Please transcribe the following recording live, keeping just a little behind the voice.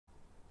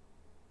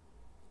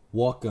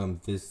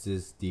Welcome, this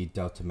is the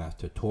DeltaMath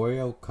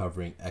tutorial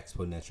covering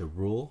exponential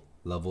rule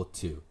level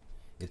 2.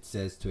 It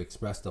says to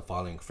express the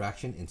following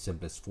fraction in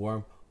simplest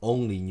form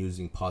only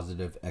using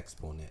positive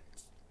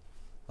exponents.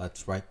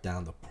 Let's write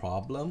down the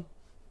problem.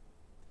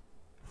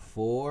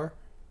 4t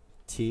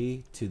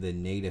to the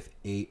negative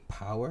 8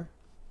 power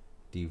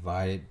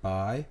divided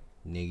by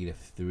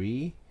negative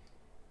 3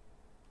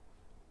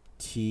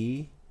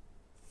 t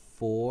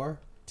 4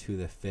 to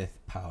the 5th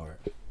power.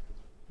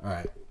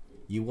 Alright.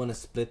 You want to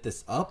split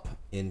this up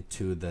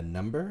into the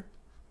number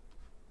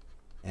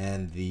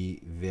and the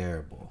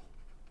variable.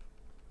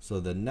 So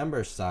the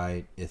number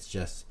side is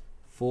just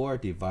 4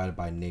 divided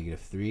by negative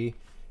 3,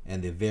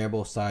 and the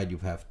variable side you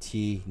have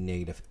t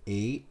negative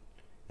 8,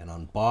 and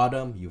on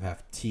bottom you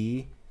have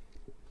t.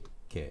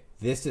 Okay,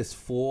 this is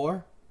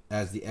 4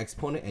 as the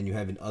exponent, and you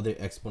have another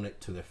exponent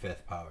to the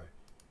 5th power.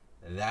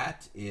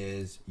 That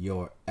is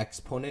your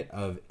exponent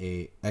of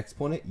a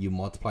exponent. You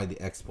multiply the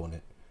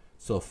exponent.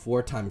 So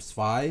 4 times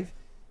 5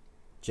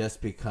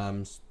 just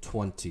becomes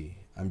 20.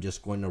 I'm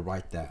just going to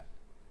write that.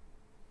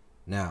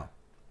 Now,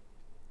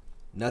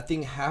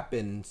 nothing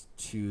happens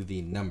to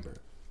the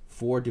number.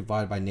 4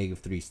 divided by negative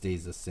 3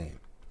 stays the same.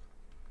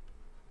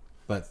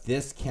 But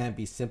this can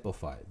be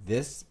simplified.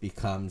 This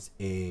becomes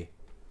a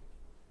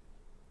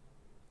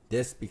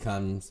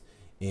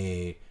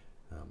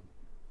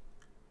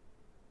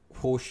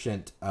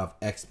quotient of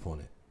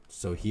exponent.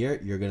 So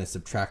here you're going to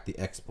subtract the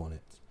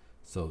exponents.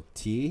 So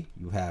t,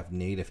 you have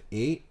negative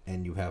 8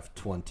 and you have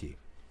 20.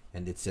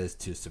 And it says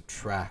to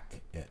subtract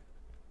it.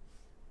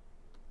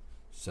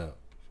 So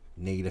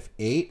negative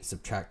 8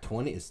 subtract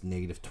 20 is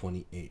negative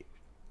 28.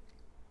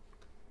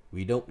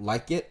 We don't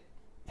like it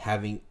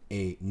having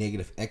a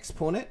negative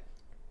exponent,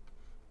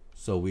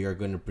 so we are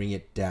going to bring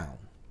it down.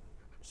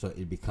 So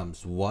it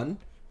becomes 1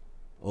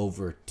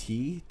 over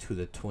t to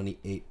the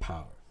 28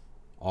 power.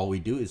 All we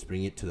do is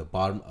bring it to the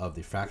bottom of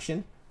the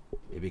fraction.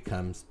 It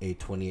becomes a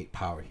 28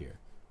 power here.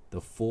 The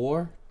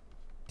 4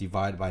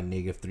 divided by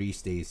negative 3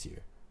 stays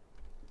here.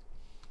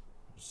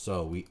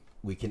 So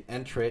we can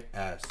enter it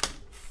as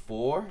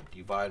 4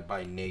 divided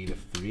by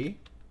negative 3.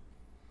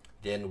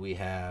 Then we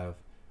have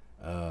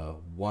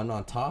 1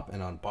 on top,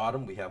 and on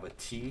bottom we have a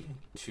t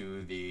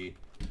to the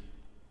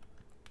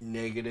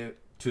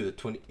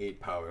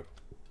 28 power.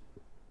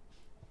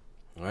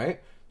 All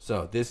right.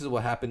 So this is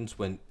what happens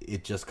when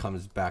it just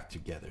comes back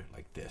together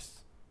like this.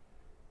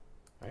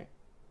 Right.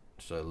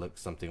 So it looks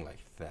something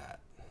like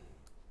that.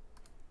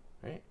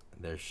 Right.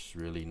 There's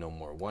really no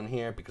more 1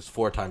 here because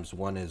 4 times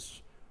 1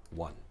 is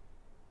 1.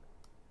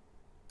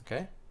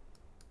 Okay,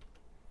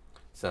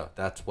 so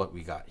that's what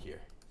we got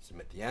here.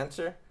 Submit the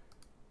answer.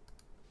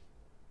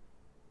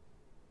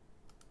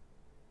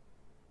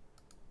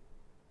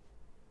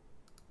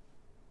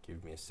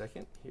 Give me a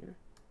second here.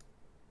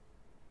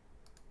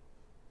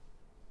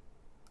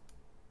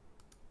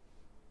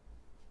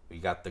 We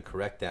got the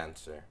correct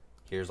answer.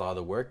 Here's all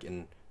the work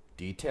in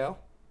detail.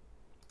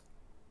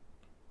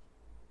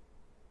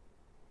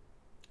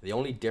 The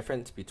only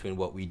difference between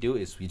what we do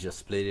is we just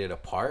split it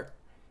apart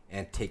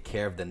and take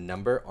care of the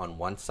number on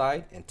one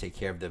side and take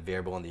care of the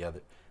variable on the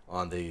other,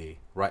 on the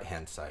right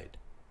hand side.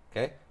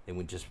 Okay, then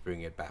we just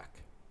bring it back.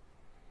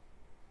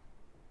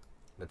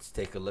 Let's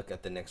take a look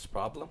at the next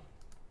problem.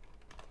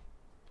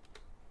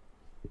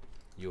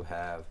 You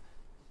have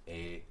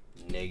a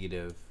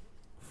negative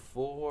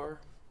 4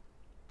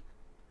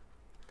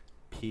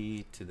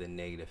 p to the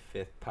negative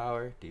 5th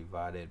power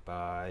divided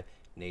by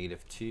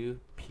negative 2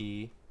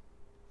 p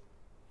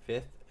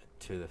 5th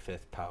to the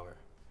 5th power.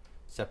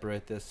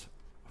 Separate this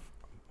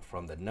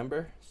from the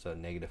number, so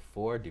negative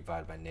 4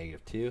 divided by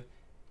negative 2,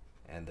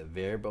 and the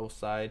variable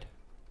side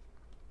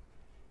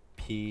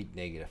p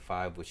negative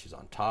 5, which is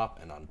on top,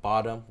 and on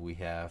bottom we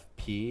have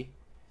p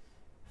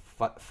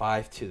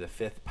 5 to the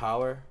 5th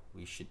power.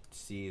 We should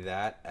see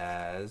that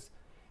as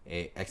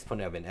a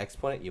exponent of an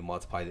exponent. You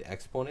multiply the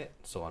exponent,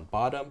 so on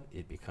bottom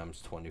it becomes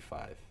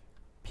 25,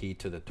 p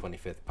to the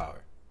 25th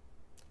power.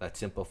 Let's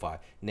simplify.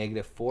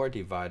 Negative 4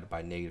 divided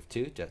by negative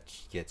 2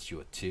 just gets you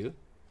a 2.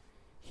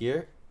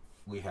 Here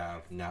we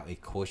have now a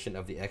quotient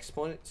of the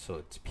exponent, so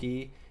it's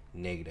p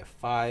negative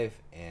 5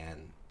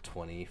 and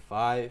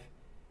 25,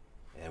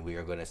 and we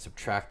are going to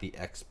subtract the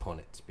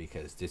exponents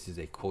because this is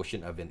a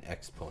quotient of an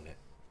exponent.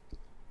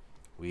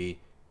 We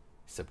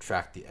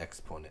subtract the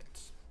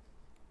exponents.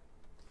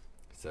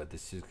 So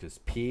this is because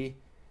p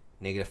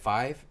negative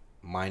 5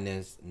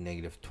 minus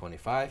negative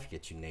 25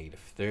 gets you negative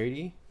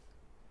 30.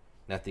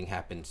 Nothing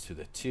happens to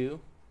the 2.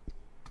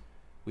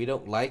 We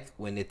don't like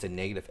when it's a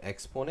negative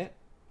exponent.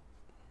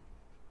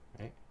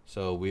 Right?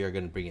 So we are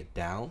going to bring it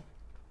down.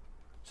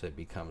 So it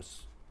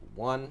becomes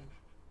 1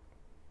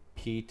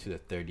 p to the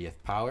 30th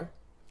power.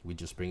 We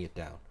just bring it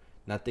down.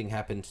 Nothing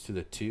happens to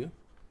the 2.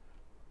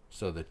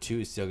 So the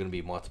 2 is still going to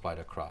be multiplied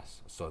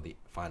across. So the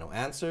final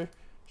answer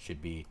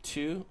should be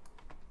 2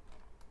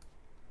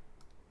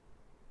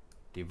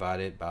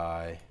 divided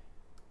by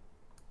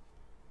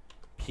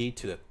p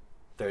to the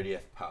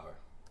 30th power.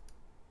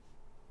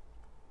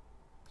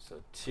 So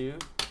 2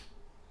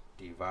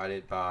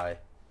 divided by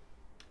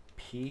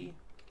p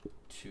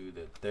to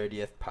the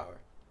 30th power.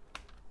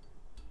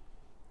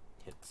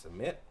 Hit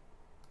submit,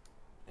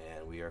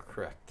 and we are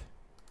correct.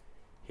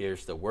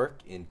 Here's the work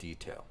in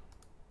detail.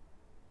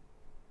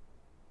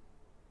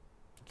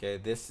 Okay,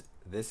 this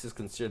is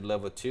considered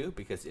level 2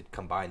 because it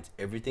combines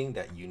everything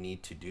that you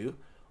need to do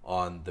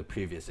on the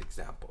previous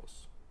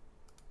examples.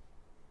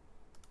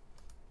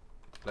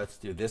 Let's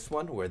do this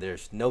one where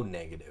there's no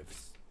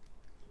negatives.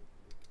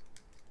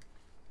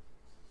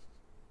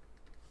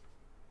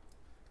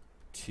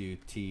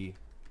 2t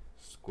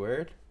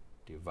squared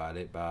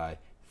divided by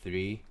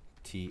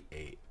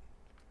 3t8.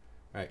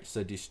 Alright,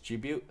 so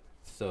distribute.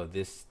 So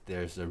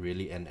there's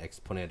really an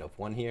exponent of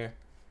 1 here.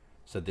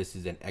 So this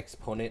is an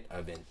exponent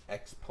of an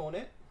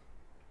exponent.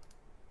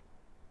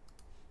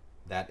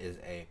 That is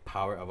a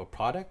power of a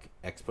product.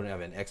 Exponent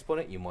of an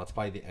exponent, you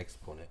multiply the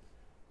exponent.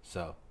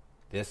 So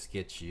this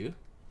gets you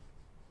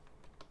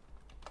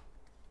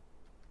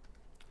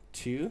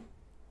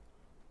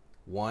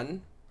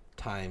 1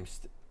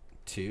 times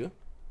 2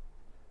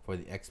 for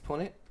the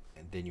exponent,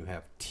 and then you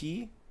have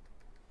t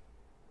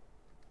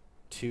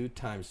 2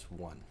 times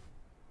 1.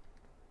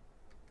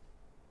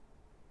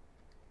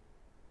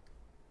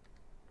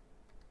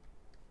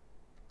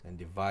 And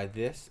divide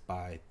this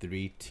by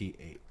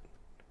 3t8.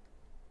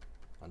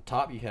 On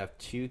top you have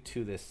 2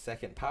 to the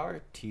 2nd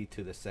power, t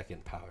to the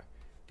 2nd power,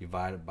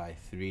 divided by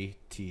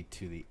 3t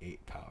to the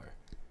 8th power.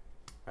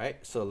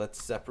 Right, so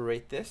let's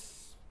separate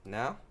this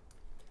now.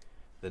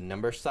 The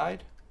number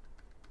side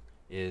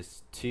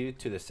is 2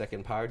 to the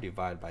 2nd power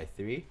divided by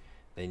 3.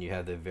 Then you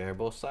have the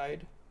variable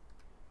side,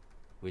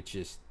 which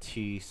is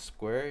t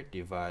squared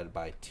divided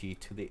by t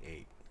to the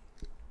 8.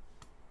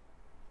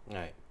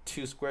 Alright,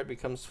 2 squared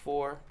becomes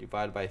 4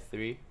 divided by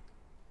 3.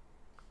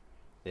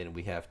 Then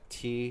we have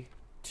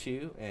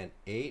t2 and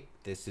 8.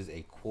 This is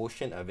a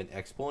quotient of an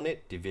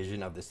exponent,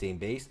 division of the same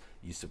base.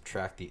 You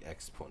subtract the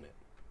exponent.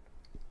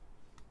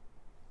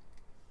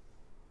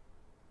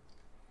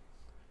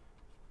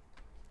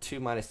 Two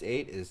minus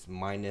 8 is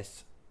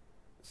minus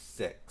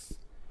 6.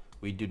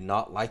 We do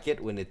not like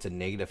it when it's a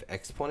negative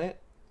exponent,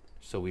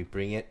 so we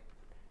bring it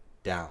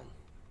down.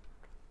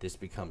 This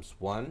becomes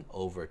 1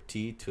 over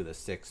t to the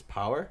 6th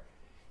power,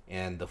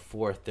 and the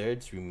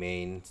 4/3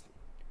 remains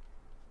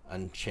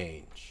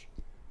unchanged.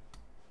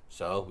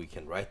 So we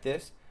can write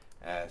this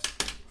as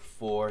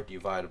 4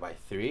 divided by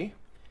 3,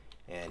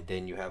 and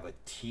then you have a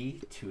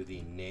t to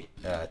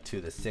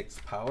the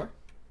 6th power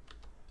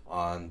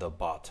on the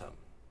bottom.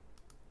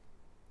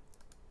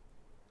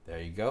 There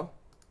you go.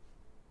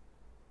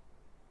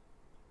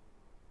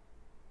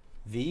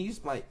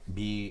 These might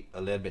be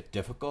a little bit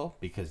difficult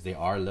because they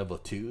are level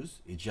 2s.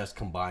 It just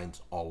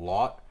combines a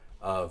lot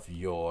of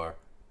your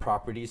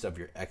properties of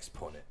your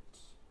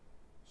exponents.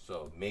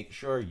 So make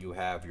sure you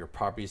have your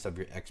properties of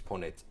your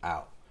exponents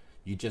out.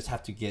 You just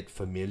have to get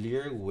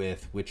familiar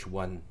with which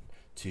one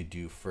to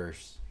do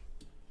first.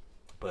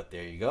 But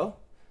there you go.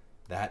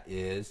 That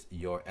is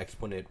your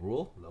exponent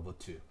rule, level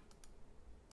 2.